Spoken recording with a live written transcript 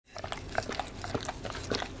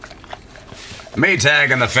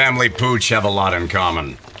Maytag and the family Pooch have a lot in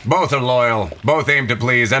common. Both are loyal, both aim to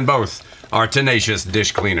please, and both are tenacious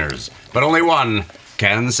dish cleaners. But only one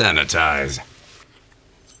can sanitize.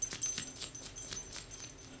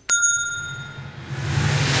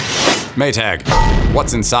 Maytag,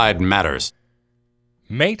 what's inside matters.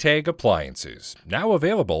 Maytag Appliances, now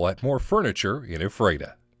available at more furniture in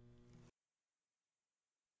Ephrata.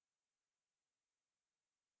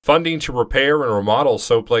 Funding to repair and remodel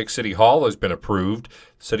Soap Lake City Hall has been approved.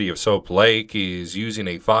 The City of Soap Lake is using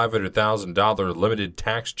a $500,000 limited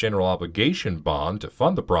tax general obligation bond to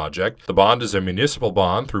fund the project. The bond is a municipal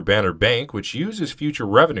bond through Banner Bank, which uses future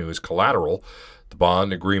revenue as collateral. The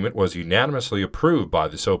bond agreement was unanimously approved by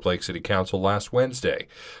the Soap Lake City Council last Wednesday.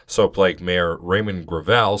 Soap Lake Mayor Raymond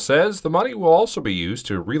Gravel says the money will also be used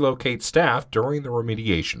to relocate staff during the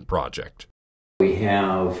remediation project. We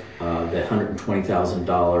have the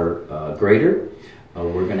 $120,000 grader.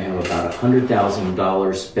 We're going to have about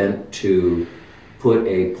 $100,000 spent to put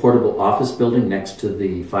a portable office building next to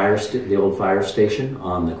the old fire station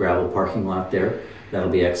on the gravel parking lot there. That'll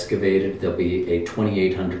be excavated. There'll be a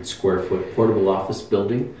 2,800 square foot portable office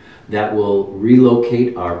building that will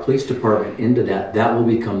relocate our police department into that. That will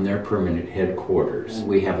become their permanent headquarters.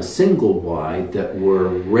 We have a single wide that we're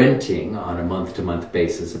renting on a month-to-month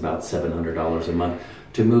basis, about $700 a month,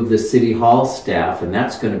 to move the City Hall staff, and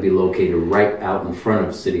that's going to be located right out in front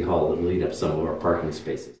of City Hall to lead up some of our parking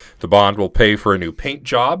spaces. The bond will pay for a new paint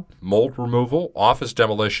job, mold removal, office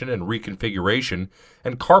demolition and reconfiguration,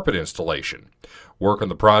 and carpet installation. Work on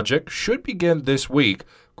the project should begin this week.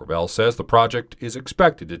 Gravel says the project is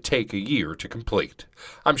expected to take a year to complete.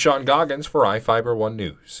 I'm Sean Goggins for iFiber One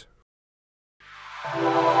News.